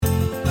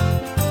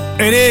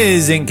It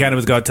is Encounter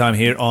with God time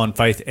here on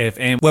Faith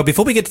FM. Well,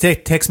 before we get to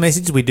text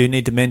messages, we do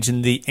need to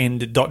mention the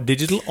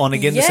End.Digital on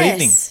again this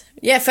evening.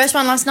 Yeah, first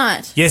one last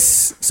night.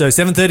 Yes, so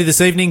 7:30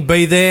 this evening,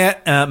 be there.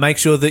 Make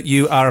sure that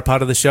you are a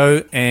part of the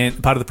show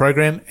and part of the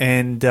program,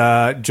 and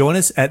join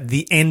us at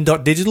the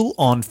End.Digital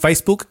on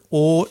Facebook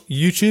or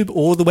YouTube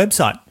or the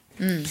website.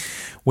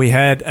 We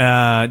had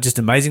just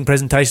an amazing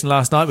presentation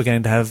last night. We're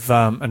going to have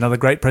another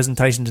great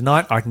presentation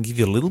tonight. I can give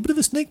you a little bit of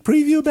a sneak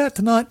preview about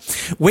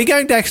tonight. We're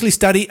going to actually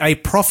study a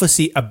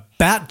prophecy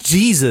about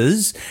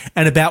Jesus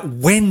and about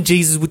when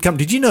Jesus would come.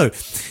 Did you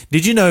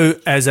know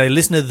as a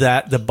listener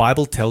that the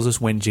Bible tells us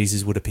when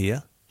Jesus would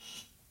appear?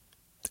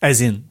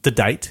 As in the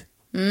date.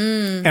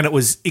 And it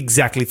was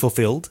exactly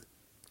fulfilled.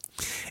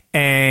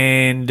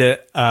 And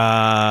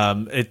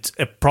it's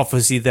a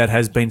prophecy that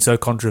has been so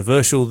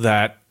controversial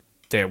that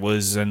there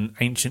was an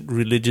ancient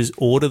religious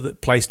order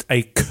that placed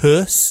a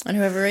curse on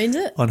whoever reads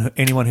it. On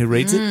anyone who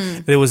reads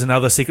it. There was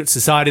another secret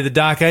society of the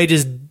Dark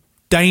Ages,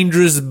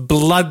 dangerous,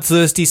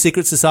 bloodthirsty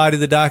secret society of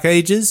the Dark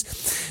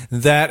Ages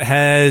that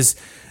has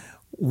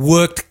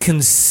worked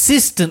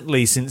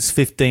consistently since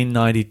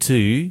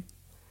 1592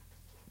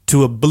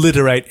 to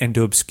obliterate and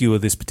to obscure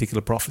this particular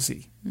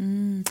prophecy.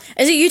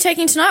 Is it you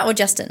taking tonight or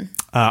Justin?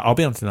 I'll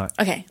be on tonight.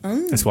 Okay.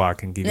 That's why I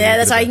can give you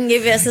that's why you can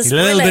give us a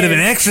little bit of an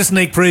extra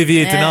sneak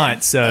preview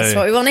tonight. So that's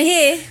what we want to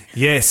hear.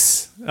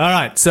 Yes. All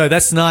right. So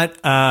that's tonight.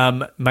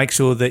 Make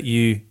sure that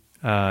you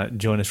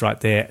join us right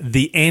there.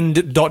 The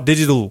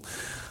End.Digital,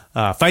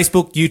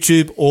 Facebook,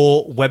 YouTube,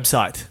 or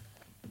website.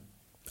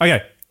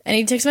 Okay.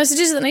 Any text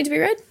messages that need to be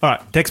read? All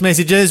right. Text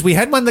messages. We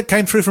had one that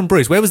came through from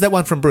Bruce. Where was that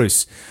one from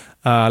Bruce?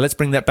 Let's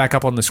bring that back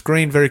up on the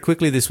screen very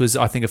quickly. This was,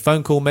 I think, a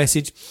phone call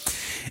message.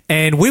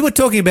 And we were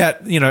talking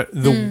about,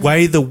 the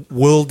way the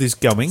world is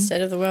going.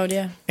 State of the world,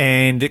 yeah.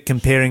 And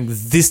comparing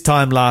this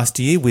time last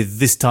year with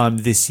this time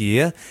this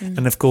year.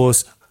 And, of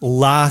course,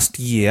 last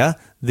year,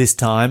 this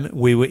time,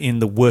 we were in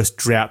the worst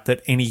drought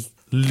that any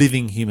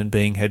living human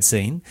being had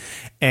seen.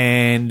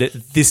 And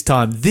this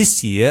time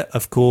this year,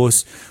 of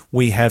course,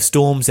 we have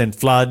storms and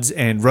floods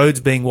and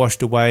roads being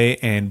washed away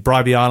and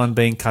Bribey Island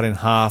being cut in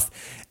half.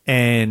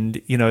 And,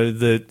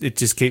 it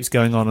just keeps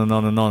going on and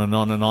on and on and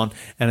on and on.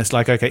 And it's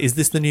like, okay, is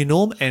this the new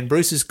norm? And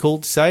Bruce is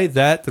called to say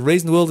that the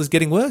reason the world is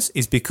getting worse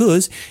is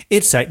because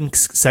it's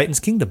Satan's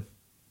kingdom.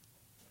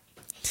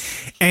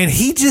 And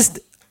he just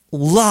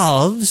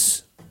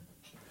loves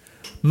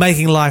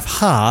making life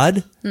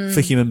hard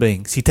for human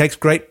beings. He takes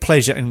great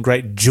pleasure and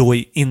great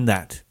joy in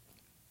that.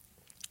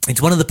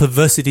 It's one of the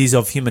perversities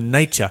of human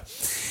nature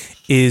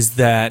is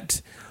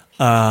that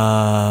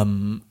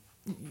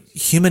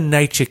human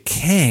nature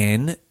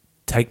can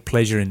take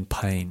pleasure in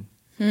pain.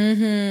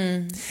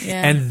 Yeah.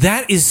 And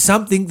that is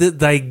something that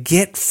they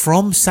get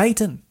from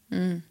Satan.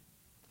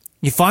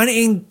 You find it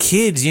in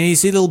kids. You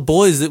see little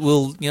boys that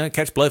will,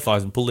 catch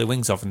blowflies and pull their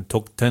wings off and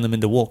turn them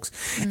into walks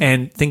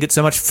and think it's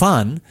so much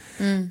fun.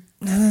 No,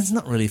 it's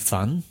not really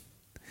fun.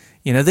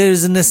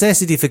 There's a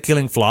necessity for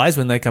killing flies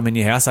when they come in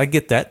your house. I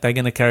get that. They're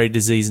going to carry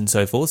disease and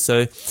so forth,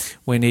 so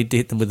we need to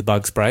hit them with a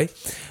bug spray.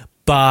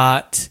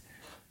 But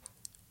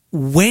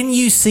when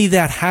you see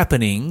that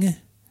happening,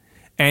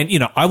 and,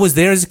 I was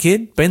there as a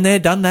kid, been there,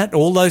 done that,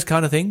 all those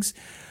kind of things.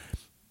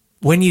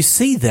 When you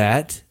see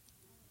that,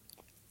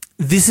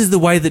 this is the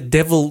way that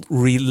devil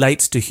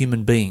relates to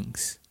human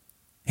beings.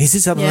 He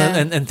sits up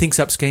and thinks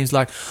up schemes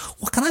like,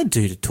 what can I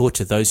do to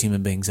torture those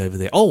human beings over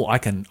there? Oh, I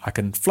can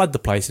flood the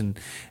place and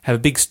have a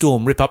big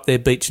storm, rip up their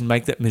beach and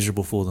make that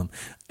miserable for them.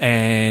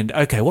 And,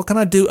 okay, what can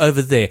I do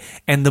over there?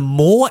 And the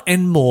more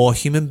and more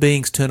human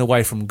beings turn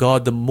away from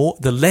God, the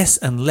less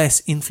and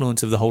less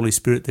influence of the Holy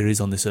Spirit there is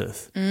on this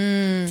earth.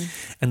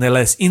 And the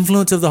less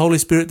influence of the Holy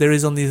Spirit there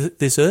is on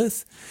this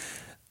earth,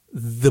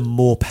 the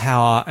more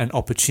power and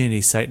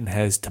opportunity Satan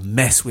has to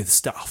mess with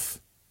stuff.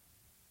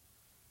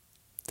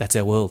 That's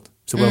our world.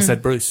 So well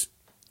said, Bruce.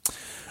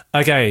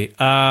 Okay,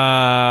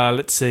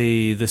 let's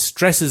see. The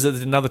stresses,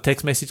 another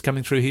text message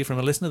coming through here from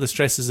a listener. The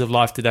stresses of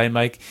life today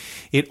make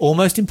it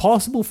almost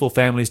impossible for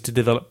families to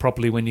develop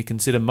properly when you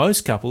consider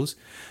most couples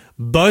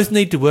both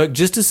need to work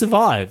just to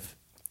survive.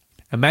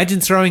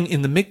 Imagine throwing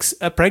in the mix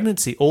a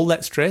pregnancy. All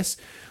that stress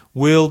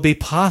will be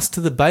passed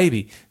to the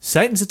baby.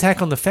 Satan's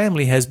attack on the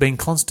family has been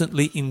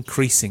constantly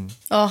increasing.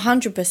 Oh,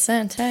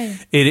 100%, hey?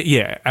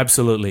 Yeah,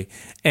 absolutely.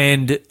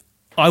 And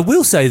I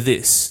will say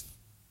this.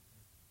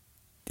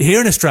 Here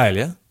in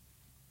Australia,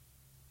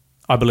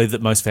 I believe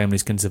that most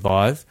families can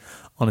survive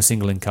on a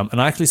single income,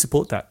 and I actually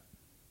support that.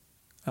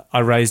 I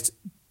raised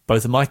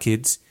both of my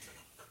kids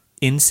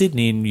in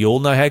Sydney, and you all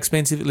know how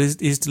expensive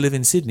it is to live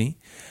in Sydney,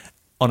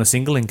 on a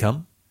single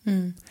income.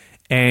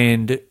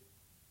 And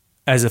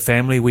as a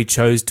family, we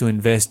chose to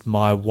invest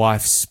my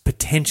wife's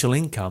potential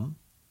income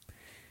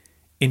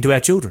into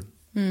our children.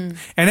 And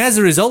as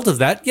a result of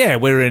that,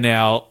 we're in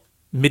our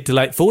mid to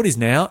late 40s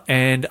now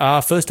and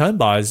are first home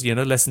buyers,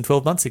 less than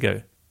 12 months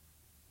ago.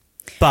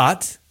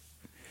 But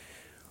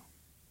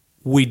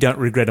we don't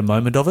regret a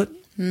moment of it.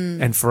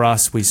 And for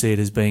us, we see it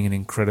as being an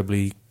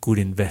incredibly good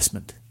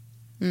investment.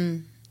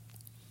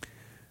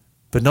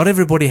 But not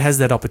everybody has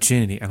that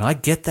opportunity, and I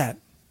get that.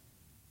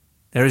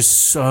 There is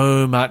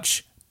so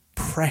much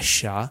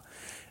pressure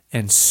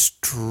and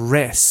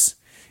stress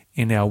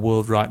in our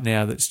world right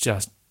now that's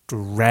just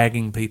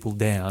dragging people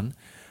down.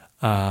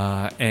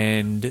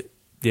 And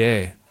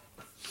yeah,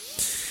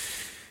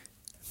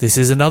 this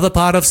is another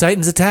part of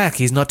Satan's attack.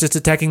 He's not just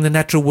attacking the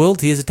natural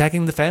world, he is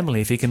attacking the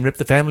family. If he can rip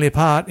the family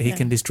apart, he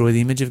can destroy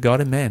the image of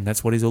God in man.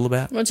 That's what he's all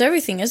about. Well, it's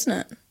everything, isn't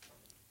it?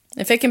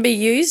 If it can be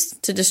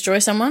used to destroy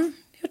someone,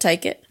 he'll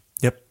take it.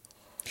 Yep.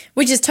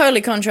 Which is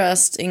totally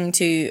contrasting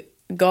to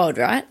God,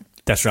 right?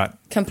 That's right.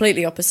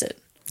 Completely opposite.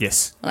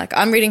 Yes. Like,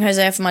 I'm reading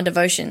Hosea for my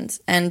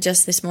devotions, and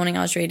just this morning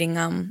I was reading,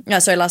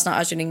 last night I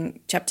was reading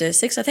chapter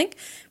 6, I think,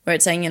 where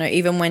it's saying,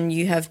 even when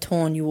you have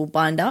torn, you will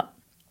bind up.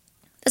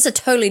 That's a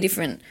totally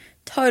different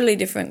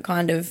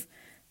kind of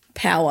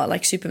power,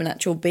 like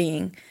supernatural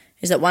being,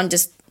 is that one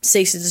just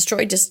seeks to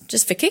destroy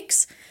just for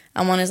kicks,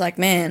 and one is like,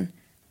 man,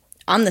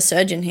 I'm the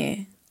surgeon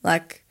here.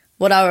 Like,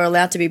 what I were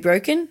allowed to be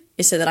broken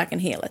is so that I can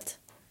heal it.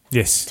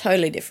 Yes.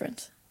 Totally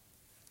different.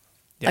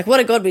 Yeah. Like, what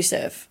a God we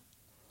serve.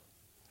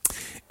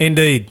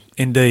 Indeed.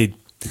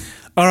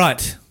 All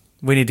right,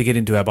 we need to get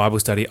into our Bible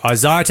study.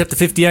 Isaiah chapter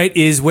 58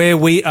 is where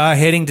we are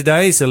heading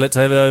today, so let's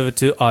head over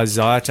to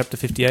Isaiah chapter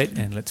 58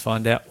 and let's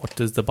find out what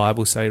does the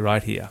Bible say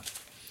right here.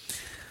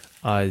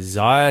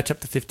 Isaiah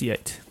chapter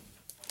 58.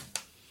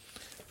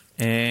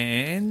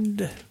 And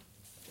we're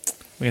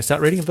going to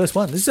start reading in verse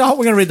 1. We're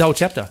going to read the whole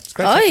chapter. It's a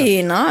great chapter.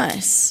 Oh,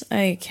 nice.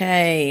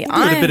 Okay.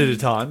 We'll do it a bit at a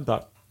time,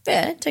 but...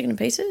 Yeah, taking to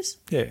pieces.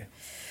 Yeah.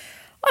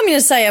 I'm going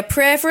to say a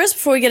prayer for us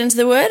before we get into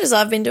the word, as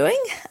I've been doing.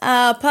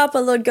 Papa,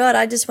 Lord God,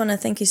 I just want to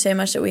thank you so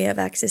much that we have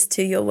access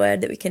to your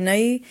word, that we can know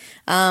you,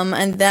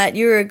 and that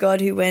you're a God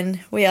who,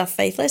 when we are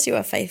faithless, you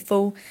are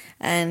faithful,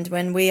 and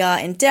when we are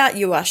in doubt,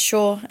 you are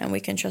sure, and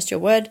we can trust your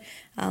word.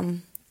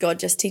 God,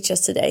 just teach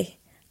us today.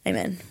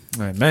 Amen.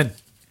 Amen.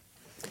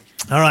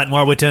 All right, and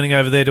while we're turning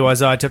over there to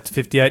Isaiah chapter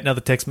 58, another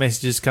text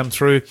message has come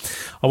through.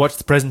 I watched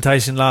the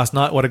presentation last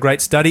night. What a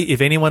great study. If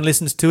anyone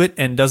listens to it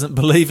and doesn't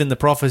believe in the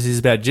prophecies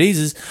about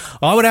Jesus,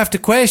 I would have to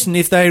question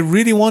if they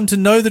really want to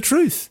know the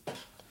truth.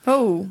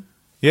 Oh.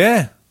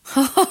 Yeah.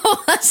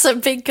 Oh, that's a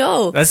big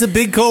call. That's a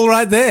big call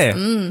right there.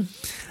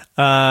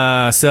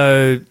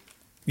 So,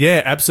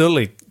 yeah,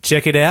 absolutely.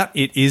 Check it out.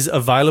 It is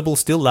available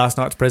still. Last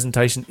night's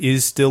presentation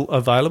is still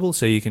available,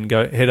 so you can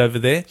go head over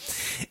there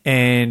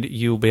and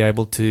you'll be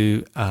able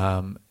to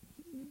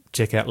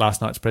check out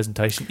last night's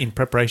presentation in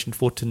preparation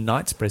for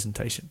tonight's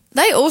presentation.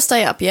 They all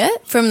stay up, yeah?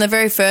 From the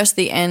very first to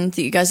the end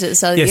that you guys did at the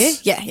start of the year?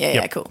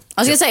 Yeah, cool.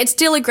 I was going to say, it's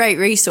still a great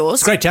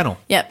resource. It's a great channel.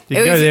 Yep. You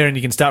can go there and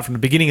you can start from the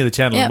beginning of the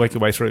channel and work your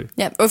way through.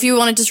 Yep. Or if you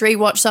want to just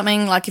rewatch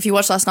something, like if you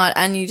watched last night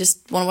and you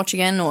just want to watch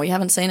again or you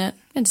haven't seen it,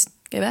 just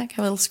go back,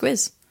 have a little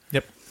squiz.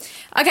 Yep.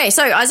 Okay,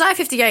 so Isaiah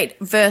 58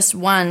 verse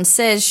 1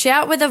 says,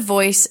 "Shout with the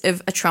voice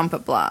of a trumpet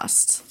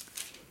blast.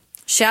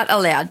 Shout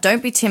aloud,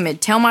 don't be timid.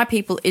 Tell my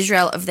people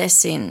Israel of their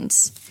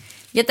sins.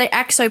 Yet they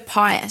act so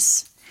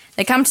pious.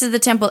 They come to the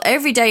temple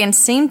every day and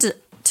seem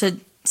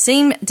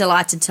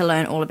delighted to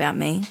learn all about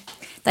me.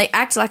 They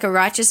act like a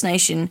righteous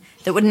nation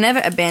that would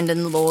never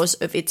abandon the laws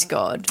of its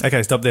God."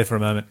 Okay, stop there for a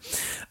moment.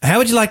 How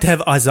would you like to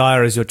have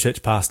Isaiah as your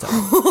church pastor?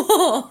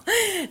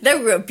 The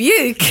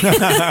rebuke.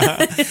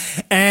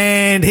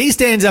 And he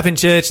stands up in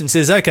church and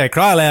says, okay,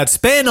 cry aloud,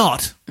 spare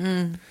not.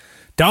 Don't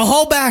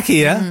hold back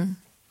here.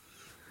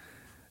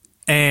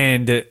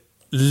 And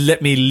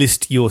let me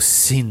list your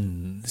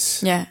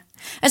sins. Yeah.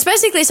 It's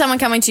basically someone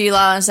coming to you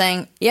and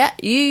saying, yeah,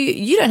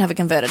 you don't have a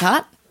converted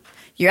heart.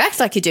 You act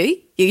like you do.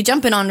 You're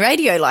jumping on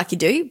radio like you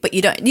do, but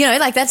you don't.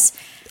 Like that's...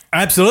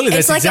 Absolutely,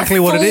 that's like exactly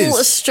what it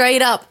is.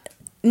 Straight up,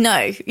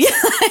 no.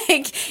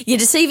 Like, you're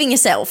deceiving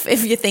yourself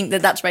if you think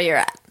that that's where you're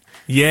at.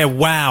 Yeah,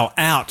 wow,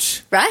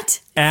 ouch.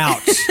 Right?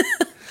 Ouch.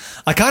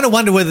 I kind of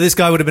wonder whether this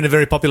guy would have been a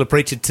very popular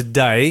preacher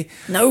today.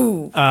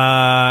 No.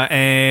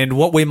 And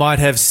what we might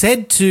have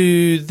said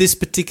to this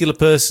particular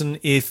person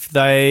if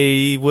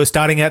they were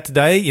starting out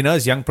today,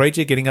 as a young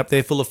preacher, getting up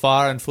there full of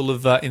fire and full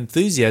of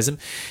enthusiasm,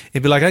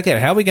 it'd be like, okay,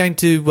 how are we going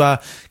to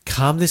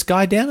calm this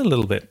guy down a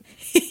little bit?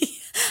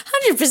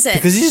 100%.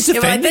 Because he's just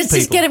offending Let's people.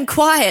 just get him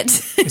quiet.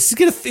 It's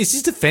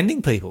just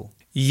offending people.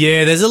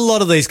 Yeah, there's a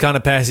lot of these kind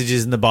of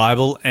passages in the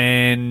Bible,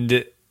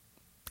 and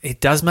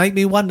it does make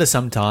me wonder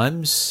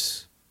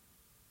sometimes.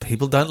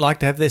 People don't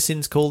like to have their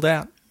sins called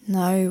out.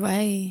 No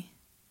way.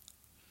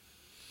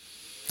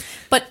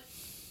 But,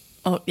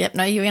 no,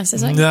 you were going to say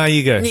something? No,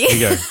 you go. You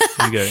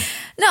go.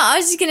 No, I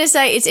was just going to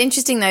say it's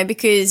interesting though,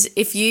 because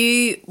if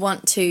you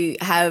want to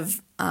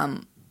have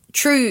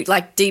true,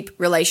 deep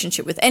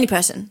relationship with any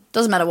person,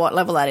 doesn't matter what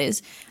level that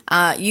is,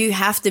 you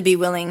have to be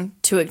willing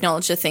to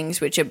acknowledge the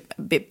things which are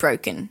a bit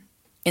broken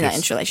in that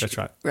interrelationship.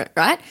 That's right.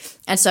 Right?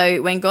 And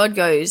so when God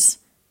goes,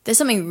 there's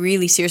something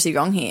really seriously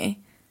wrong here,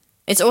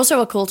 it's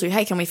also a call to,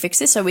 hey, can we fix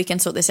this so we can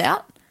sort this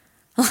out?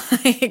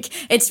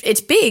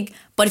 It's big,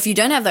 but if you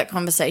don't have that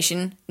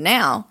conversation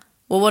now,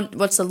 well,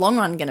 what's the long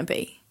run going to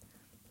be?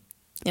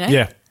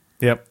 Yeah.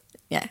 Yep.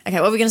 Yeah. Okay,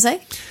 what were we going to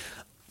say?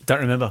 Don't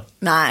remember.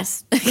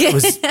 Nice.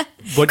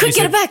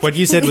 What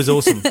you said was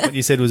awesome. What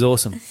you said was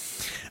awesome.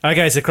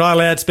 Okay, so cry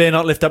aloud, spare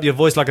not, lift up your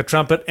voice like a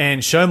trumpet,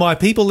 and show my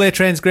people their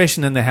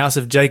transgression and the house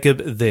of Jacob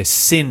their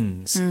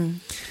sins.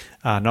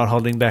 Not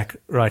holding back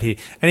right here.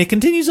 And he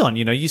continues on,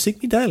 you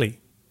seek me daily.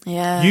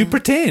 Yeah. You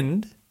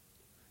pretend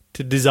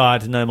to desire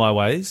to know my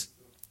ways,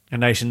 a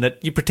nation that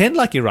you pretend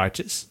like you're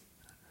righteous,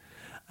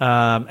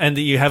 and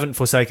that you haven't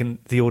forsaken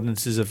the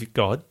ordinances of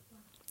God.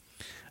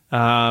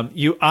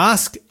 You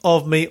ask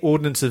of me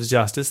ordinances of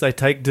justice. They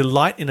take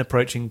delight in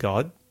approaching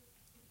God,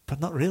 but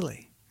not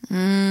really.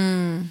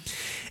 And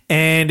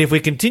if we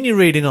continue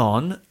reading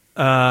on,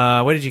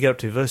 where did you get up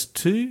to? Verse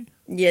 2?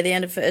 Yeah, the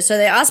end of it. So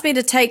they asked me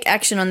to take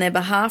action on their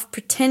behalf,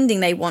 pretending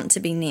they want to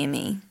be near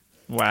me.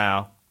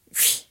 Wow.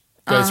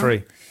 Verse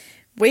 3.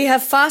 We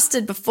have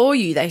fasted before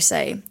you, they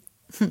say.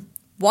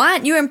 Why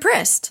aren't you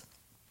impressed?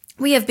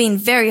 We have been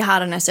very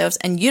hard on ourselves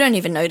and you don't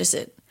even notice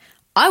it.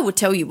 I will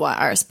tell you why,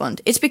 I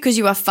respond. It's because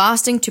you are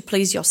fasting to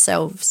please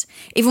yourselves.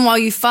 Even while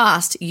you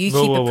fast, you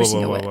keep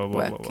oppressing your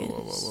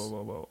workers.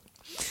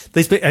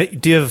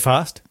 Do you ever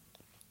fast?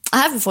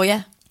 I have before,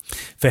 yeah.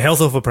 For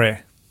health or for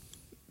prayer?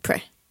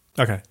 Prayer.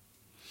 Okay.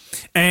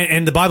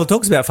 And the Bible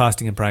talks about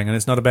fasting and praying, and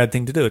it's not a bad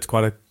thing to do. It's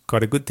quite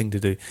a good thing to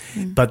do.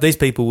 But these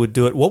people would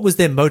do it. What was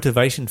their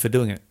motivation for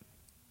doing it?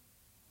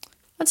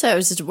 I'd say it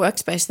was just a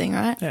workspace thing,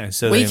 right? Yeah.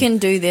 So we can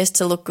do this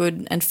to look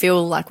good and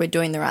feel like we're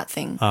doing the right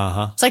thing.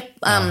 It's like,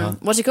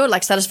 what's it called?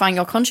 Like satisfying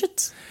your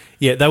conscience?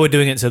 Yeah, they were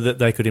doing it so that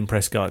they could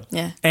impress God.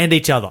 Yeah. And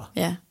each other.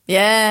 Yeah.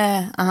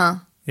 Yeah.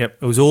 Yep.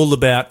 It was all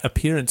about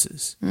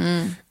appearances.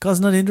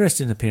 God's not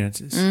interested in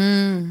appearances.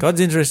 God's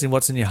interested in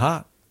what's in your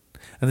heart.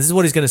 And this is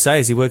what he's going to say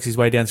as he works his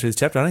way down through this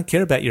chapter. I don't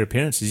care about your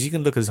appearances. You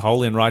can look as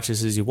holy and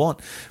righteous as you want,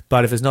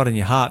 but if it's not in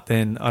your heart,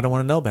 then I don't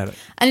want to know about it.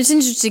 And it's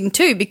interesting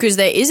too because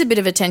there is a bit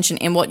of a tension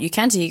in what you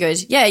can see. He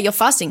goes, yeah, you're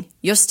fasting.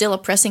 You're still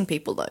oppressing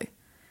people though.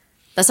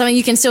 That's something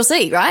you can still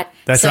see, right?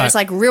 That's right. So it's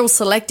like real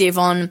selective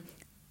on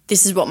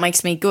this is what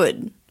makes me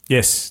good.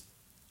 Yes.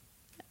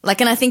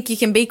 And I think you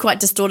can be quite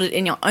distorted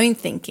in your own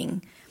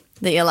thinking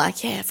that you're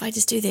like, yeah, if I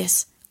just do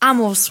this, I'm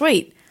all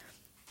sweet.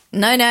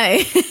 No.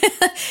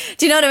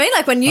 Do you know what I mean?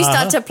 Like when you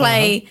start to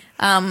play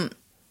that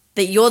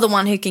you're the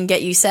one who can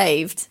get you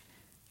saved,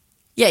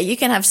 yeah, you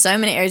can have so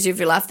many areas of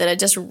your life that are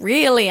just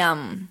really,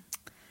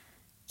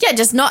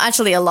 just not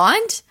actually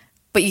aligned,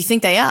 but you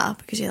think they are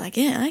because you're like,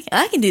 yeah,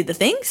 I can do the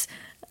things.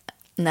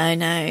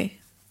 No.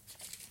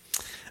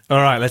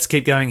 All right, let's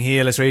keep going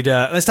here. Let's read.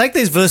 Let's take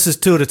these verses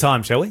 2 at a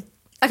time, shall we?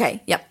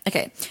 Okay, yep,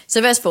 okay. So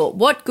verse 4,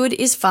 what good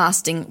is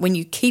fasting when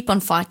you keep on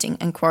fighting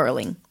and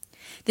quarrelling?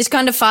 This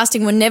kind of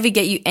fasting will never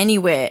get you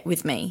anywhere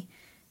with me.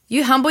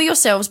 You humble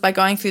yourselves by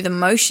going through the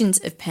motions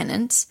of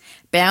penance,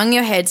 bowing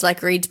your heads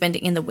like reeds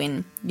bending in the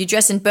wind. You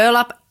dress in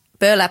burlap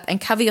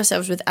and cover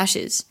yourselves with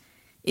ashes.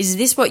 Is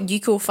this what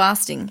you call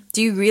fasting?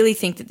 Do you really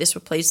think that this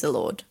will please the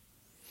Lord?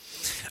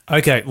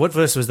 Okay, what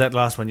verse was that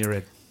last one you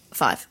read?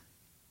 5.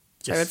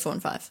 So Yes. I read 4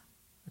 and 5.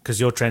 Because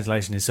your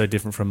translation is so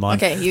different from mine.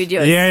 Okay, you do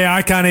it. Yeah,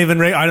 I can't even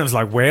read. I was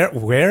like, where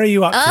are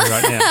you up to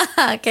right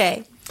now?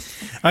 Okay.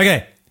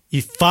 Okay.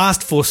 You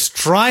fast for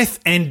strife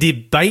and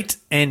debate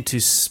and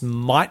to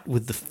smite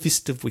with the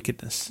fist of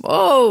wickedness.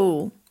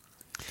 Whoa.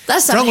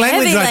 That's some Strong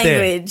language heavy right there.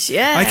 language.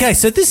 Yeah. Okay,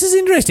 so this is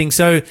interesting.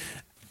 So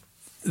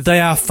they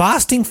are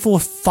fasting for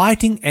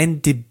fighting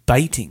and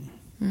debating.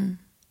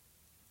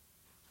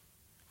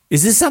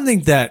 Is this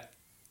something that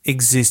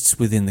exists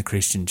within the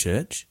Christian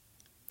church?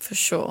 For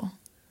sure.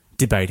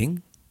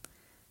 Debating?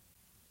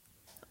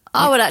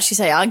 I would actually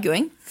say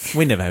arguing.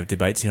 We never have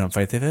debates here on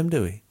Faith FM,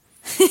 do we?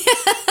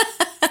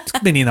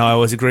 Minnie and I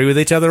always agree with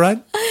each other, right?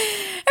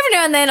 Every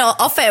now and then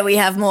off air we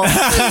have more. What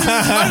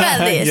about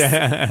this?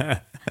 Yeah.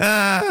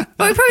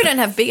 But we probably don't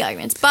have big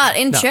arguments. But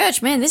in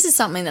church, man, this is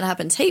something that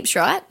happens heaps,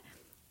 right?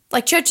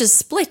 Like churches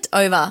split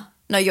over,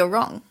 no, you're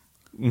wrong.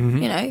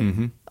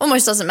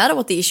 Almost doesn't matter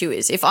what the issue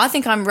is. If I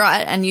think I'm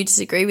right and you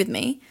disagree with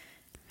me,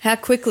 how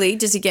quickly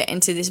does it get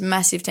into this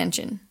massive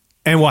tension?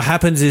 And what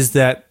happens is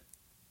that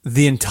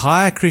the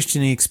entire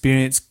Christian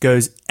experience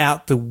goes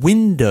out the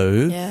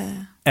window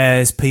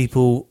as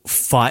people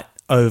fight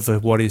over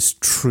what is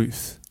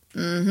truth.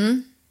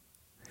 And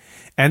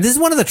this is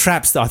one of the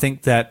traps that I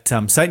think that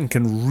Satan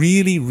can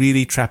really,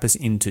 really trap us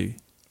into.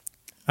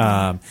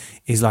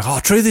 He's like, oh,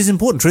 truth is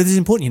important. Truth is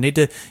important. You need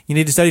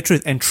to study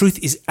truth. And truth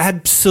is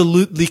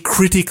absolutely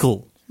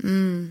critical.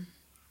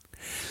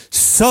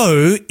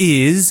 So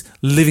is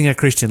living a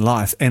Christian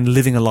life and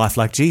living a life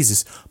like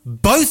Jesus.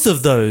 Both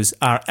of those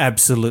are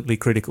absolutely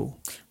critical.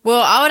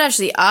 Well, I would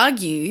actually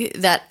argue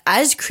that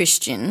as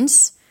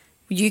Christians,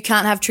 you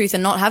can't have truth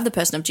and not have the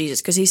person of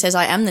Jesus because he says,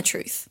 I am the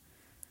truth.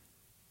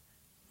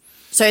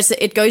 So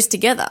it goes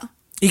together.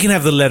 You can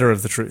have the letter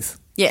of the truth.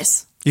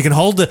 Yes. You can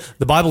hold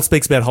the Bible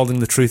speaks about holding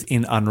the truth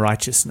in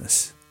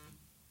unrighteousness.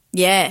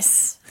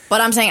 Yes.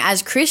 But I'm saying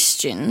as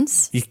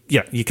Christians.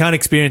 You can't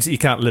experience it, you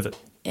can't live it.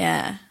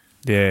 Yeah.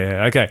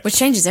 Yeah, okay. Which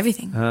changes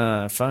everything.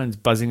 Phone's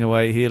buzzing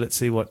away here. Let's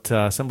see what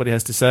somebody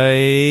has to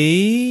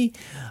say.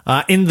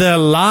 In the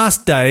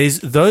last days,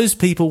 those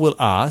people will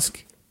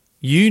ask,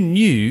 you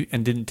knew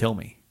and didn't tell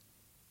me.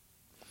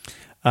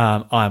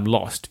 I am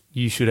lost.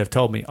 You should have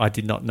told me. I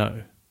did not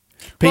know.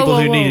 People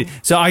Whoa, who whoa, need it.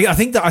 So I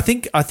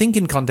think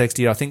in context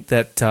here, I think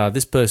that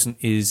this person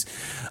is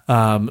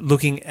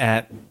looking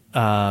at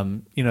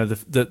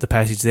the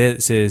passage there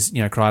that says,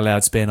 cry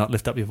loud, spare not,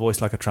 lift up your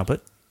voice like a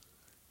trumpet.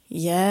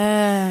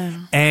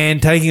 Yeah.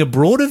 And taking a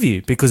broader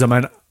view, because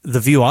the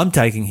view I'm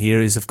taking here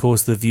is, of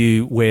course, the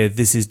view where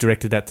this is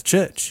directed at the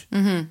church.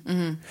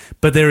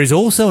 But there is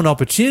also an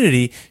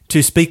opportunity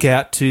to speak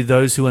out to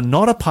those who are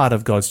not a part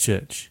of God's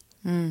church.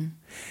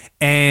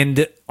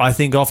 And I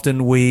think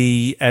often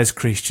we, as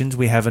Christians,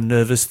 we have a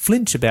nervous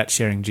flinch about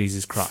sharing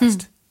Jesus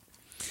Christ.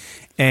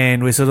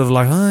 And we're sort of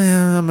like, oh,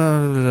 yeah,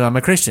 I'm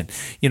a Christian,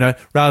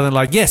 rather than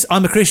like, yes,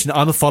 I'm a Christian.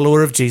 I'm a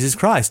follower of Jesus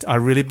Christ. I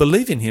really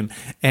believe in him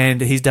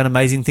and he's done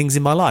amazing things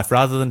in my life.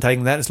 Rather than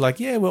taking that, it's like,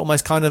 yeah, we're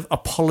almost kind of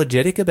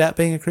apologetic about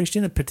being a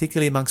Christian, and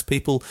particularly amongst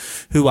people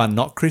who are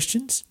not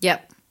Christians.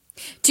 Yep.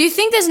 Do you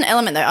think there's an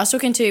element, though? I was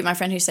talking to my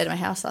friend who stayed at my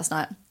house last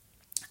night.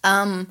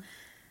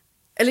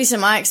 At least in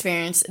my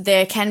experience,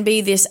 there can be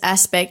this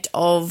aspect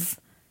of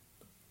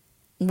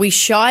we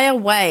shy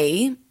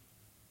away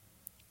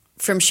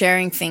from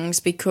sharing things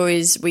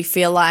because we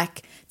feel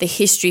like the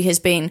history has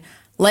been,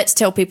 let's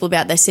tell people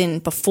about their sin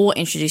before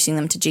introducing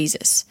them to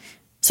Jesus.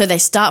 So they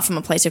start from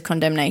a place of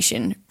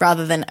condemnation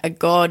rather than a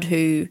God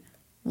who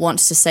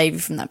wants to save you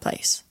from that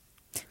place.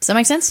 Does that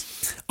make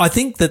sense? I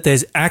think that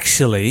there's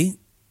actually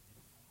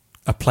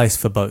a place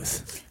for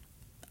both.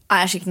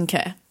 I actually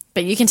concur.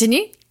 But you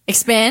continue,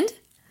 expand.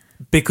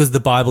 Because the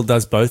Bible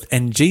does both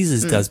and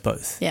Jesus does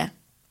both. Yeah.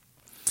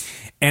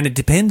 And it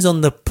depends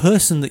on the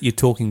person that you're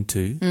talking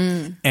to.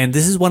 And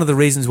this is one of the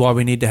reasons why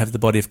we need to have the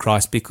body of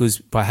Christ, because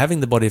by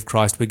having the body of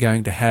Christ, we're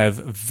going to have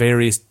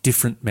various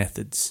different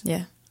methods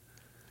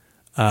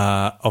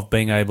of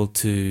being able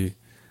to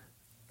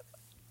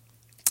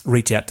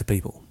reach out to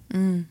people.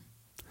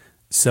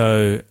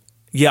 So,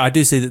 yeah, I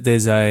do see that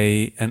there's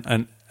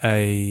an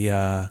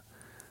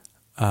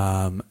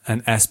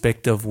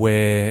aspect of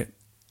where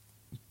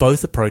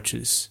both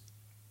approaches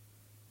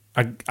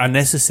are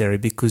necessary,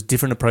 because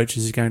different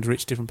approaches are going to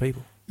reach different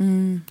people.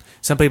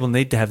 Some people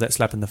need to have that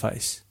slap in the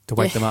face to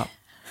wake them up.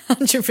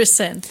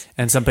 100%.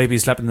 And some people you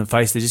slap in the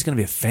face, they're just going to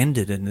be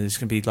offended and they're just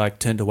going to be like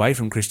turned away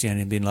from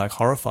Christianity and being like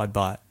horrified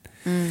by it.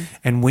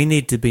 And we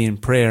need to be in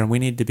prayer and we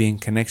need to be in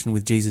connection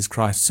with Jesus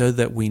Christ so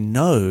that we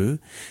know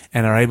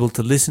and are able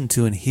to listen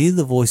to and hear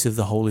the voice of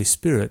the Holy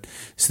Spirit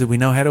so that we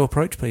know how to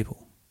approach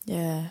people.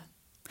 Yeah.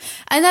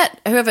 And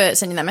that, whoever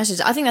sent you that message,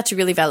 I think that's a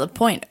really valid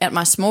point. At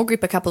my small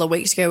group a couple of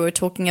weeks ago, we were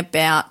talking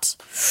about,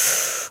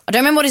 I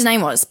don't remember what his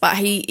name was, but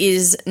he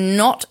is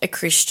not a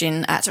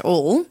Christian at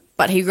all,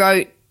 but he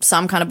wrote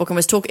some kind of book and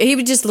he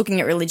was just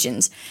looking at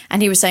religions.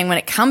 And he was saying when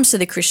it comes to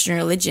the Christian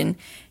religion,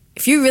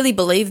 if you really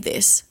believe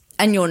this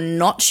and you're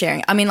not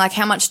sharing, I mean, like,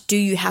 how much do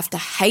you have to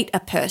hate a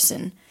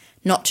person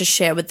not to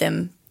share with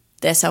them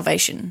their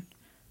salvation?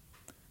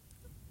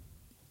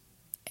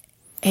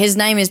 His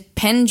name is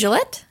Penn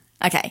Jillette.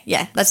 Okay,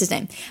 yeah, that's his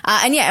name.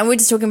 And we're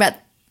just talking about...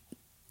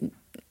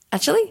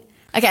 Actually?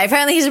 Okay,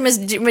 apparently he's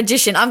a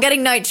magician. I'm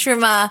getting notes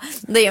from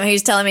Liam,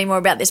 who's telling me more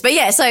about this. But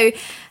yeah, so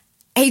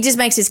he just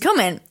makes his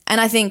comment.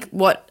 And I think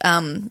what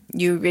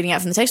you were reading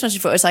out from the text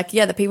message for, it's like,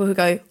 yeah, the people who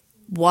go,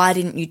 why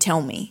didn't you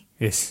tell me?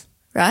 Yes.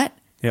 Right?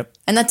 Yep.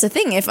 And that's the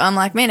thing. If I'm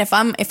like, man, if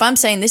I'm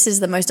saying this is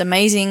the most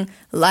amazing,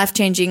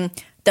 life-changing,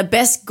 the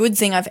best good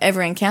thing I've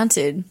ever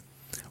encountered...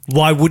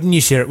 Why wouldn't you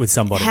share it with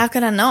somebody? How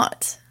can I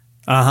not?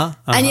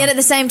 And yet at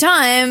the same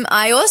time,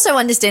 I also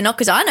understand, not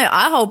because I know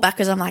I hold back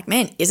because I'm like,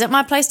 man, is it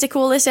my place to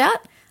call this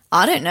out?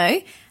 I don't know.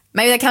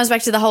 Maybe that comes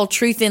back to the whole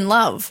truth in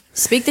love.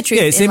 Speak the truth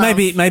in love.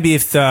 Yeah, see, maybe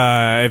if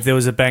there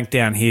was a bank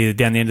down the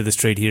end of the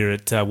street here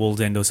at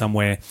Wall's End or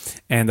somewhere,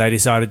 and they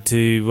decided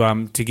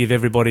to give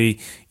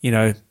everybody,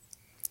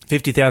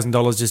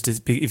 $50,000 just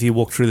if you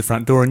walk through the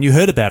front door and you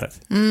heard about it,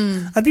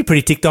 I'd be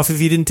pretty ticked off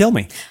if you didn't tell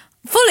me.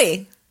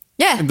 Fully.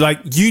 Yeah. Like,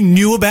 you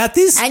knew about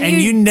this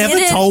and you never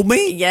told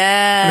me?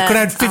 Yeah. I could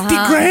have had 50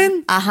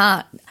 grand?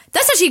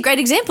 That's actually a great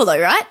example though,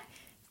 right?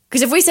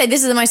 Because if we say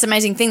this is the most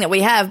amazing thing that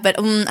we have, but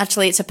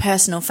actually it's a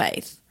personal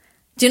faith.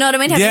 Do you know what I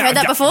mean? Have you heard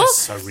that before? That's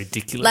so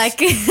ridiculous. Like,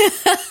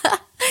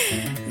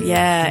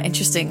 yeah,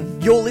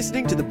 interesting. You're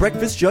listening to the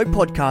Breakfast Show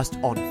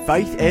podcast on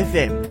Faith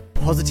FM.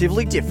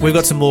 Positively different. We've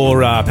got some more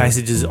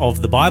passages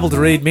of the Bible to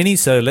read, Minnie,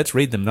 so let's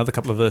read them. Another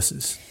couple of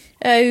verses.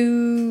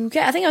 Okay,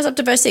 I think I was up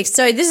to verse 6.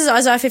 So this is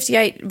Isaiah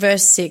 58,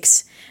 verse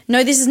 6.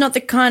 No, this is not the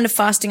kind of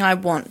fasting I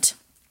want.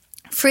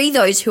 Free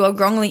those who are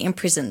wrongly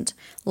imprisoned.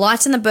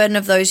 Lighten the burden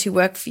of those who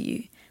work for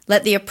you.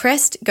 Let the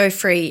oppressed go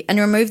free and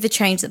remove the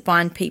chains that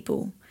bind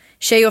people.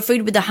 Share your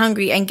food with the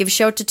hungry and give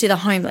shelter to the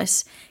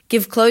homeless.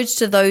 Give clothes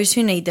to those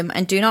who need them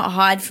and do not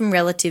hide from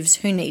relatives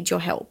who need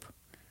your help.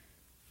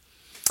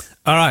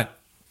 All right.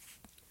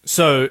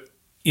 So...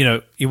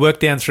 you work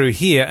down through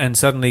here and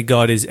suddenly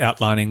God is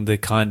outlining the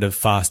kind of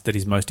fast that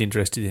he's most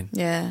interested in.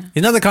 Yeah.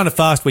 Another kind of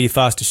fast where you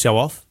fast to show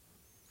off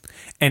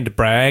and to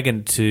brag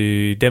and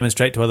to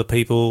demonstrate to other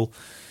people,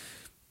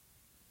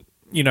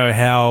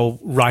 how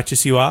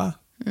righteous you are,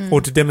 or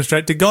to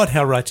demonstrate to God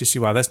how righteous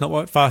you are. That's not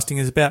what fasting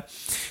is about.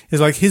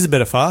 It's like, here's a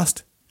better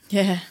fast.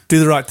 Yeah. Do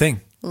the right thing.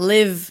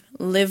 Live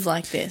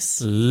like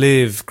this.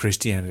 Live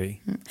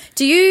Christianity.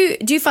 Do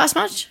you fast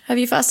much? Have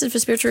you fasted for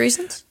spiritual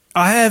reasons?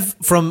 I have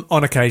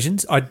on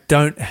occasions. I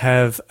don't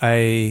have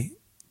my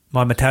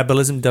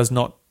metabolism does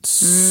not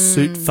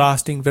suit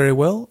fasting very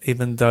well,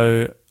 even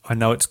though I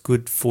know it's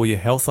good for your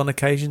health on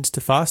occasions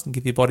to fast and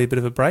give your body a bit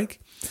of a break.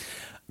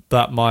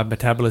 But my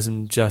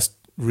metabolism just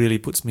really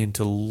puts me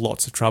into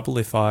lots of trouble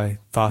if I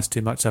fast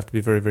too much. I have to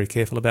be very, very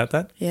careful about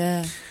that.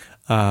 Yeah.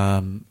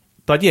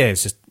 But yeah,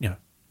 it's just,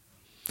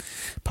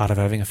 part of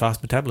having a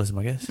fast metabolism,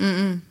 I guess.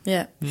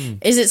 Yeah.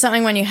 Is it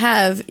something when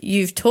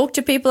you've talked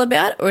to people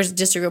about, or is it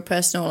just a real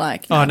personal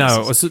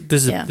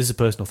This is a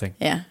personal thing.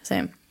 Yeah,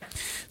 same.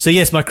 So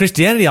yes, my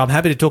Christianity, I'm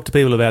happy to talk to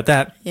people about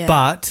that,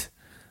 but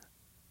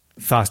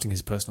fasting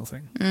is a personal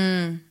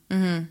thing.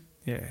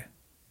 Yeah.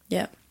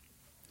 Yeah.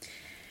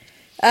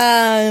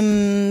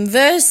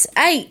 Verse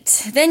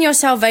 8, then your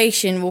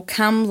salvation will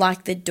come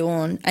like the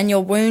dawn, and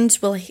your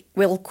wounds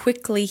will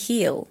quickly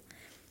heal.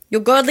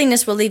 Your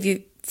godliness will lead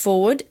you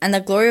forward, and the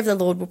glory of the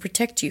Lord will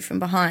protect you from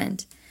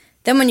behind.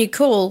 Then when you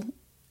call,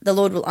 the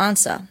Lord will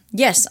answer.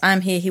 Yes, I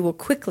am here, he will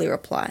quickly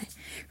reply.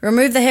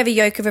 Remove the heavy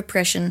yoke of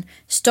oppression,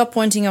 stop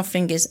pointing your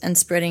fingers and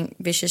spreading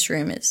vicious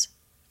rumours.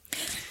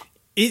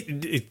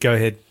 Go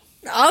ahead.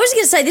 I was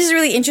going to say, this is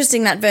really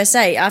interesting, that verse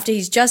 8, after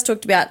he's just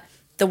talked about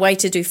the way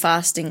to do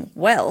fasting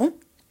well,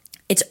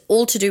 it's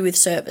all to do with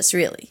service,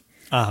 really.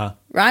 Uh-huh.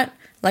 Right?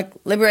 Like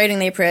liberating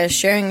the oppressed,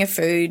 sharing your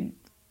food,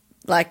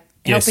 like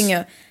helping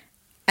your...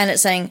 And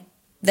it's saying,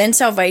 then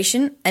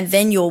salvation, and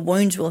then your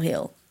wounds will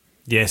heal.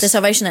 Yes. The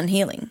salvation and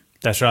healing.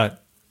 That's right.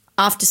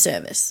 After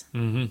service.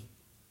 Mm-hmm.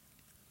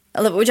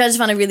 Which I just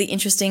find a really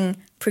interesting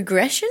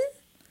progression.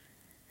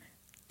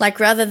 Like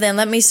rather than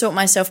let me sort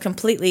myself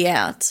completely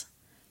out,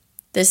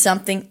 there's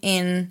something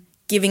in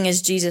giving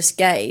as Jesus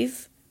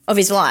gave of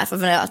his life,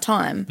 of our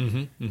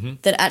time,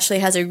 that actually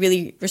has a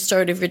really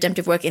restorative,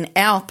 redemptive work in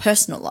our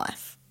personal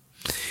life.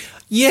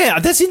 Yeah,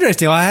 that's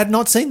interesting. I had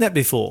not seen that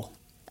before.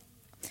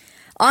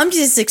 I'm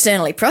just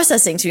externally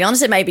processing, to be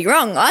honest. It may be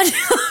wrong.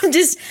 I'm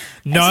just...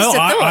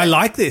 I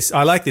like this.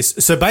 I like this.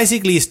 So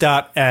basically you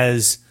start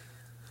as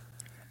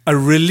a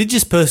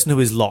religious person who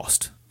is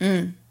lost.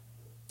 So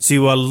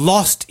you are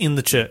lost in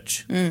the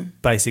church,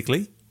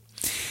 basically.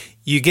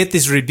 You get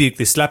this rebuke,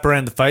 this slap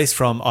around the face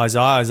from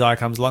Isaiah. Isaiah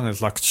comes along and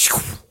it's like...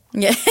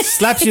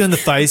 slaps you in the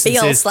face and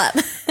says, slap.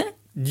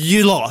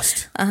 You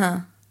lost.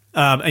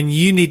 And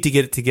you need to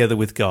get it together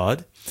with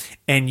God.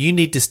 And you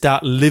need to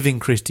start living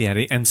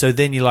Christianity. And so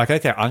then you're like,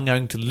 okay, I'm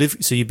going to live.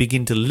 So you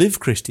begin to live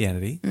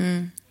Christianity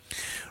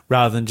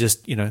rather than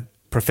just,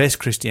 profess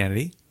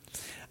Christianity.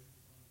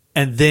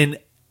 And then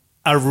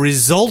a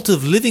result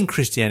of living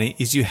Christianity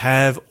is you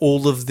have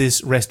all of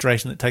this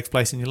restoration that takes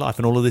place in your life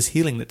and all of this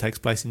healing that takes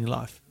place in your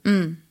life.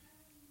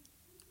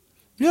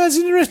 Yeah, it's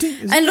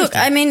interesting. Look,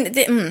 I mean,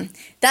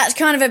 that's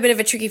kind of a bit of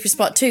a tricky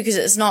spot too, because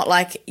it's not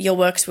like your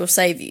works will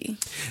save you.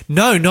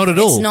 No, not at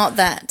all. It's not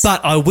that.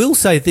 But I will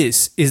say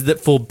this, is that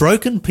for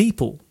broken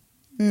people,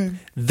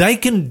 they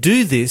can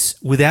do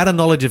this without a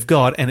knowledge of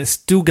God and it's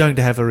still going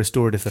to have a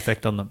restorative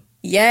effect on them.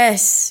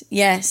 Yes.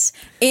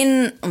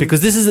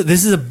 Because this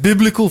is a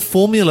biblical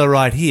formula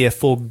right here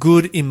for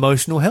good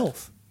emotional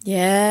health.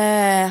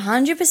 Yeah,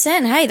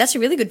 100%. Hey, that's a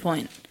really good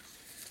point.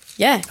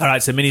 Yeah. All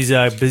right, so Minnie's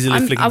busily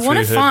flicking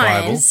through her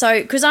Bible.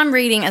 So, because I'm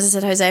reading, as I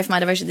said, Hosea for my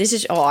devotion,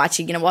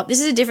 actually, you know what? This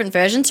is a different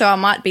version, so I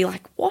might be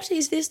like, what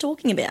is this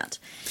talking about?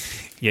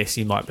 Yes,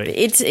 you might be.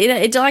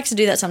 It likes to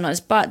do that sometimes,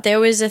 but there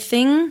was a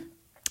thing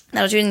that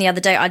I was reading the other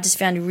day I just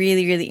found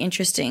really, really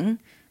interesting,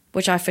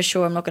 which I for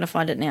sure I'm not going to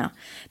find it now.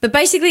 But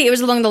basically, it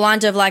was along the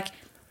lines of like,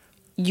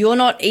 you're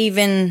not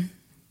even...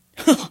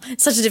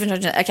 such a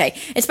different... Okay,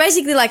 it's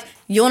basically like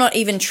you're not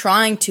even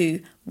trying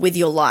to, with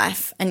your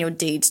life and your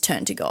deeds,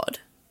 turn to God.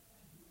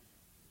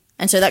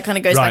 And so that kind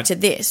of goes back to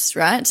this,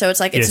 right? So it's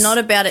like it's not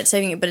about it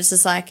saving it, but it's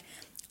just like,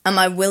 am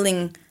I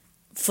willing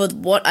for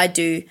what I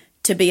do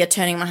to be a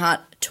turning my heart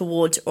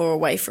towards or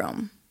away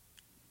from?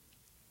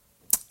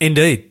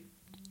 Indeed.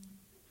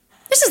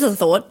 This is the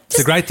thought. It's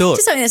a great thought.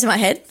 Just something that's in my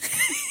head.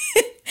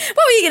 What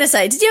were you going to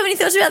say? Did you have any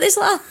thoughts about this,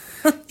 Lyle?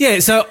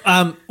 Yeah, so,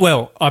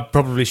 I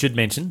probably should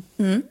mention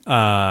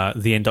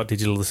the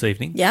N.Digital this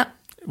evening. Yeah.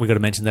 We've got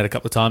to mention that a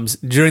couple of times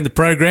during the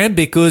program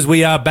because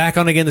we are back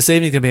on again this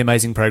evening. It's going to be an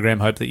amazing program.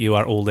 Hope that you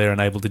are all there and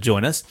able to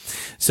join us.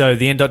 So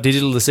the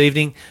N.Digital this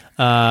evening,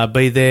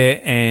 be there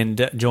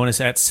and join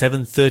us at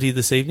 7:30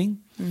 this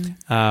evening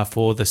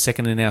for the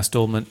second in our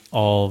installment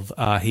of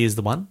Here's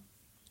the One.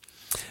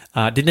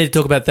 Didn't need to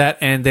talk about that,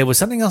 and there was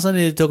something else I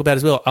needed to talk about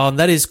as well, and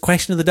that is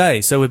question of the day.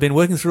 So we've been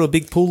working through a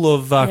big pool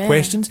of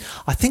questions.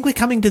 I think we're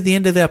coming to the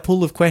end of our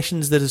pool of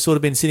questions that has sort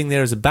of been sitting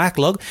there as a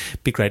backlog.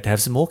 Be great to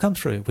have some more come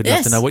through. We'd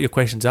love to know what your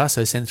questions are,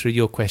 so send through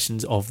your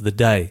questions of the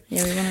day.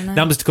 Yeah, we want to know.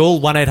 Numbers to call,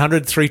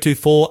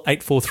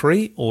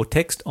 1-800-324-843, or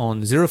text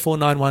on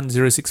 0491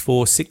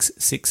 064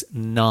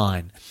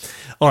 669.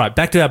 All right,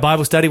 back to our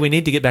Bible study. We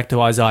need to get back to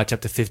Isaiah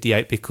chapter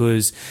 58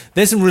 because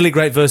there's some really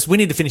great verses. We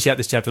need to finish out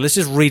this chapter. Let's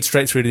just read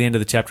straight through to the end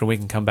of the chapter and we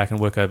can come back and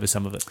work over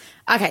some of it.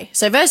 Okay,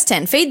 so verse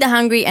 10, feed the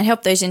hungry and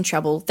help those in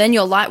trouble. Then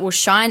your light will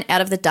shine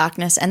out of the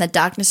darkness and the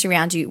darkness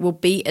around you will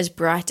be as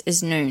bright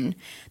as noon.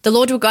 The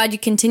Lord will guide you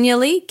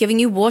continually, giving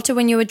you water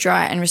when you are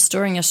dry and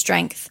restoring your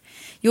strength.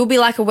 You will be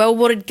like a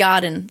well-watered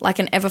garden, like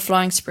an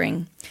ever-flowing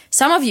spring.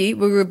 Some of you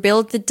will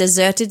rebuild the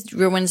deserted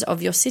ruins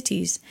of your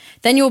cities.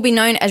 Then you will be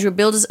known as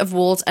rebuilders of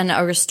walls and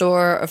a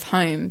restorer of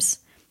homes.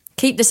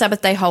 Keep the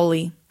Sabbath day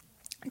holy.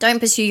 Don't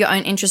pursue your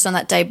own interests on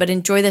that day, but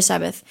enjoy the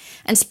Sabbath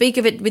and speak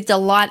of it with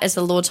delight as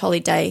the Lord's holy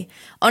day.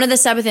 Honor the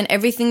Sabbath in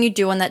everything you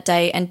do on that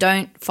day and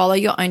don't follow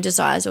your own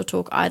desires or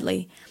talk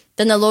idly.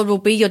 Then the Lord will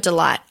be your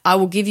delight. I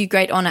will give you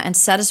great honor and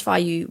satisfy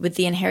you with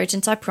the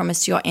inheritance I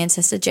promised to your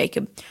ancestor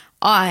Jacob.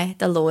 I,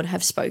 the Lord,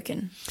 have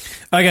spoken.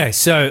 Okay,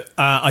 so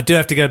I do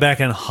have to go back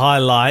and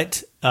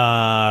highlight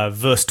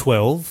verse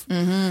 12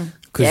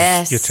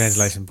 because your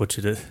translation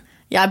butchered it.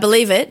 Yeah, I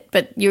believe it,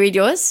 but you read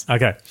yours?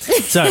 Okay,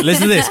 so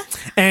listen to this.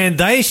 And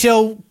they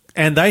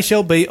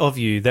shall be of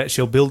you that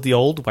shall build the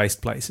old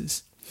waste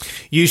places.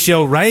 You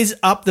shall raise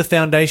up the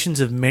foundations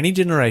of many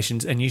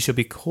generations, and you shall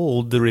be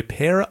called the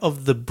repairer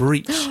of the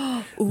breach,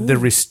 the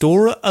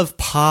restorer of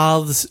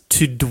paths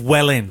to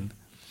dwell in.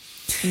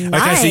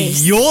 Nice. Okay,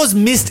 so yours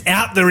missed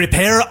out the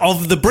repairer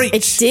of the breach.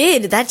 It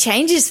did. That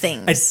changes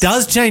things. It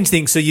does change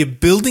things. So you're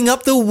building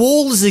up the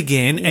walls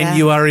again and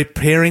you are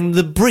repairing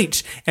the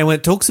breach. And when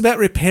it talks about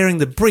repairing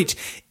the breach,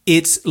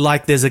 it's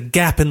like there's a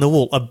gap in the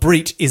wall. A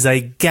breach is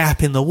a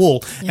gap in the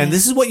wall. Yeah. And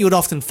this is what you would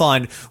often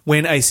find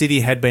when a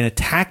city had been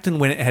attacked and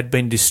when it had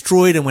been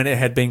destroyed and when it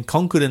had been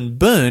conquered and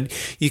burned.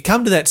 You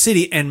come to that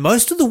city and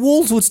most of the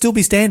walls would still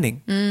be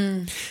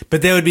standing.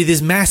 But there would be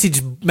this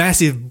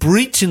massive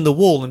breach in the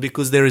wall. And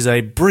because there is a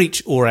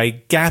breach or a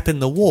gap in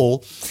the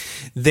wall,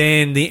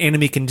 then the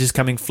enemy can just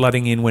come in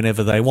flooding in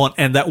whenever they want.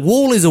 And that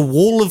wall is a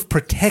wall of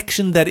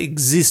protection that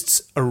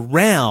exists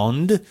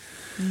around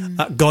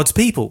God's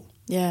people.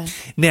 Yeah.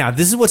 Now,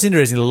 this is what's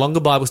interesting. The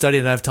longer Bible study,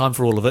 I don't have time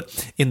for all of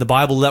it. In the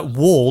Bible, that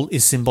wall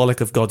is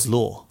symbolic of God's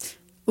law.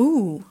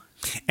 Ooh.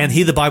 And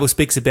here the Bible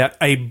speaks about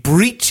a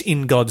breach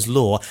in God's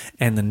law.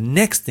 And the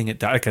next thing it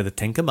does, okay, the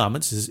Ten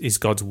Commandments is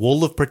God's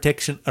wall of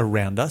protection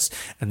around us.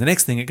 And the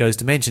next thing it goes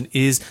to mention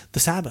is the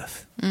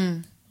Sabbath.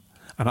 And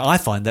I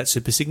find that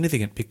super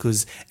significant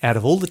because out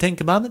of all the Ten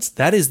Commandments,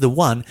 that is the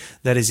one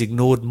that is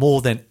ignored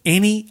more than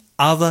any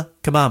other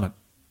commandment.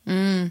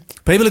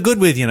 People are good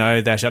with,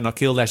 thou shalt not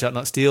kill, thou shalt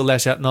not steal, thou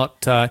shalt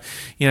not, take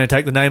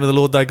the name of the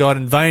Lord thy God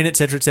in vain,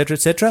 etc., etc.,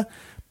 etc.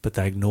 But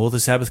they ignore the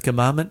Sabbath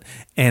commandment.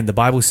 And the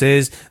Bible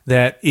says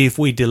that if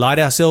we delight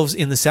ourselves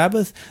in the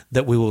Sabbath,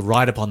 that we will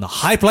ride upon the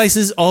high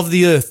places of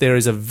the earth. There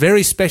is a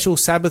very special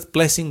Sabbath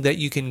blessing that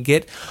you can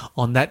get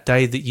on that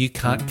day that you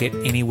can't get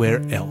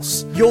anywhere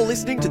else. You're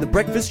listening to the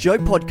Breakfast Show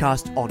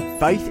podcast on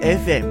Faith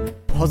FM.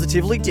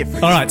 Positively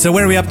different. All right, so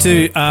where are we up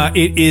to?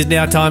 It is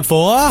now time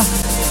for...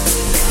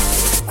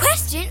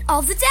 Question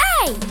of the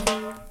day.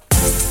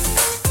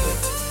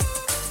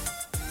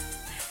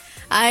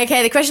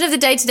 Okay, the question of the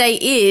day today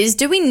is,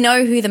 do we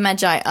know who the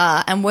Magi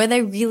are and were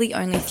they really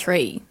only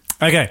three?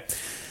 Okay.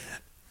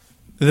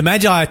 The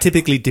Magi are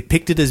typically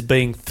depicted as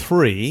being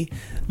three.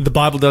 The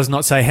Bible does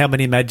not say how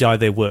many Magi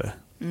there were.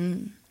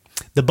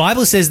 The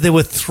Bible says there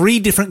were three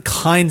different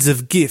kinds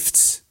of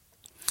gifts.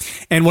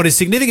 And what is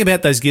significant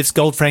about those gifts,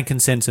 gold,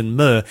 frankincense, and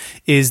myrrh,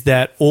 is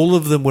that all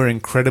of them were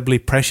incredibly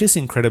precious,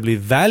 incredibly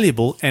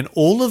valuable, and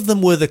all of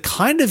them were the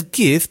kind of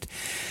gift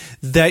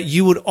that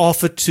you would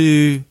offer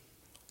to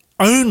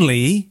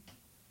only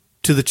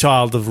to the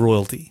child of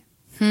royalty.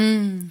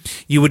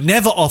 You would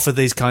never offer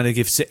these kind of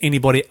gifts to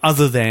anybody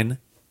other than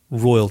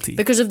royalty.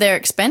 Because of their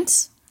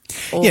expense?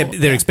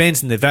 Their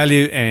expense and their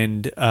value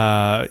and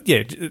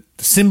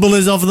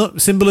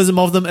symbolism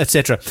of them,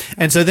 etc.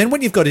 And so then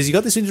what you've got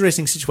this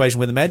interesting situation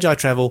where the Magi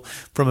travel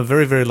from a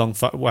very, very long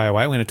way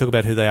away. We're going to talk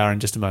about who they are in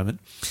just a moment.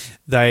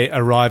 They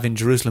arrive in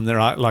Jerusalem. They're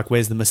like,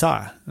 where's the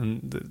Messiah?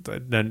 And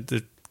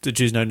the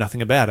Jews know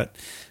nothing about it.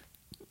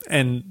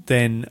 And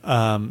then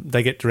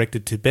they get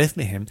directed to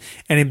Bethlehem.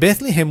 And in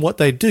Bethlehem, what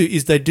they do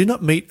is they do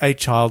not meet a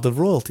child of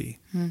royalty.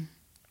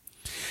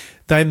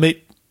 They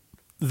meet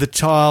the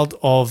child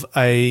of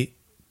a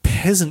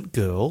peasant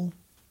girl,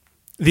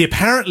 the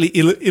apparently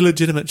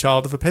illegitimate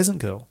child of a peasant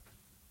girl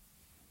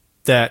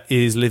that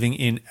is living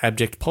in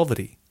abject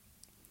poverty.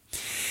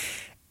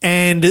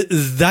 And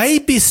they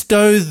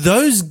bestow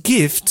those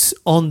gifts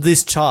on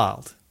this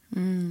child.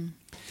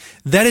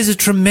 That is a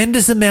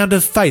tremendous amount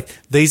of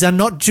faith. These are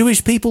not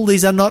Jewish people.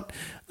 These are not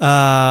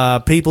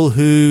people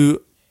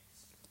who,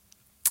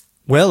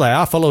 well, they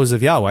are followers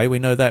of Yahweh. We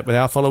know that, but they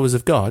are followers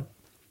of God.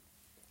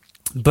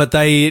 But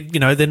they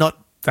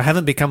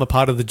haven't become a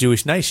part of the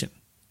Jewish nation.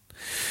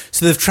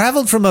 So they've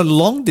traveled from a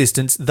long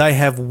distance. They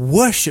have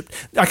worshipped.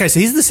 Okay,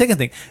 so here's the second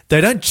thing. They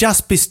don't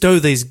just bestow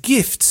these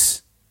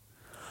gifts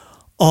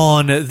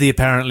on the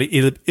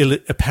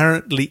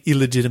apparently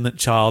illegitimate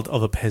child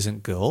of a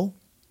peasant girl,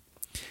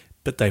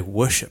 but they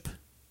worship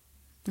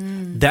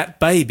that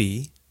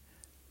baby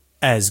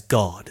as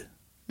God.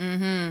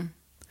 Mm-hmm.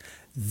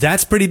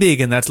 That's pretty big,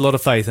 and that's a lot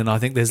of faith, and I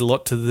think there's a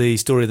lot to the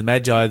story of the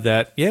Magi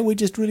that, we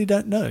just really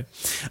don't know.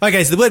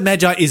 Okay, so the word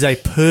Magi is a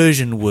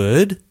Persian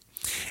word,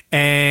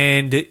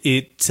 and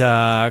it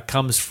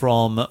comes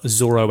from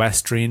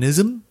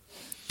Zoroastrianism.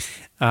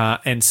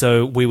 And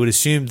so we would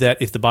assume that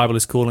if the Bible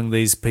is calling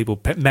these people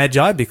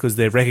Magi because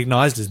they're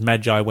recognized as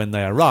Magi when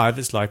they arrive,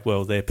 it's like,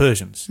 well, they're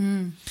Persians.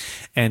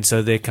 And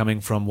so they're coming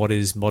from what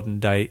is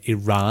modern-day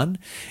Iran.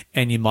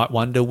 And you might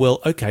wonder,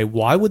 well, okay,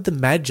 why would the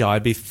Magi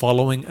be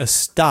following a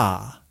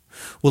star?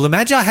 Well, the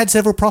Magi had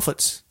several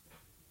prophets.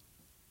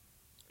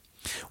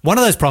 One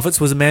of those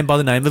prophets was a man by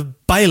the name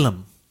of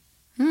Balaam,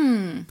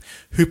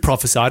 who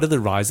prophesied of the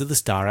rise of the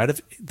star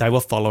they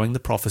were following the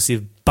prophecy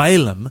of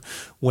Balaam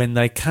when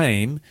they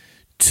came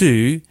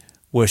to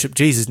worship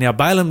Jesus. Now,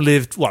 Balaam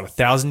lived,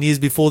 1,000 years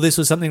before this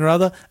or something or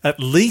other? At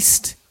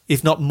least,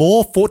 if not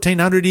more,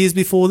 1,400 years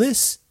before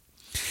this.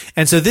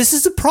 And so this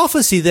is a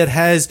prophecy that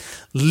has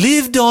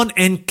lived on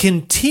and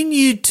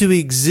continued to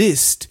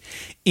exist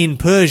in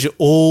Persia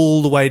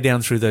all the way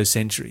down through those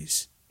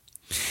centuries.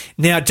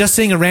 Now, just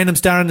seeing a random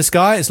star in the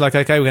sky, it's like,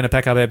 okay, we're going to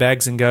pack up our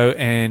bags and go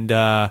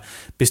and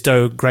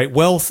bestow great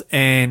wealth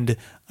and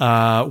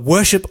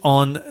worship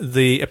on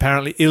the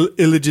apparently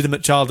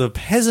illegitimate child of a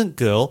peasant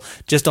girl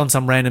just on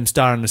some random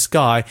star in the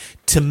sky,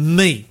 to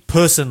me,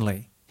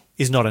 personally,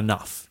 is not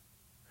enough.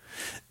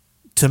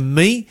 To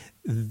me,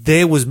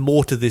 there was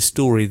more to this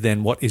story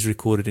than what is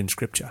recorded in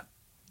Scripture.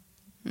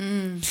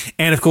 And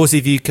of course,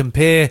 if you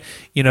compare,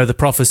 the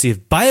prophecy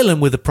of Balaam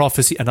with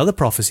another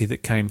prophecy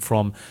that came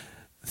from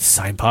the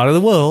same part of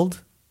the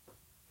world,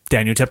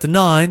 Daniel chapter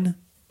 9,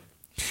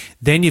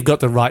 then you've got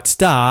the right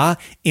star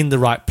in the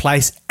right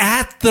place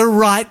at the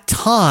right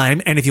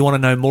time. And if you want to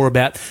know more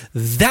about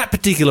that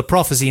particular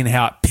prophecy and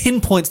how it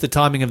pinpoints the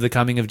timing of the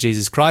coming of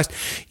Jesus Christ,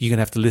 you're going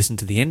to have to listen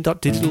to the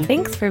End.Digital.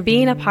 Thanks for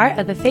being a part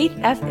of the Faith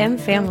FM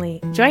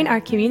family. Join our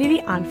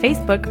community on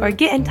Facebook or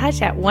get in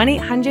touch at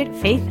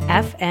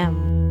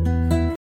 1-800-FAITH-FM.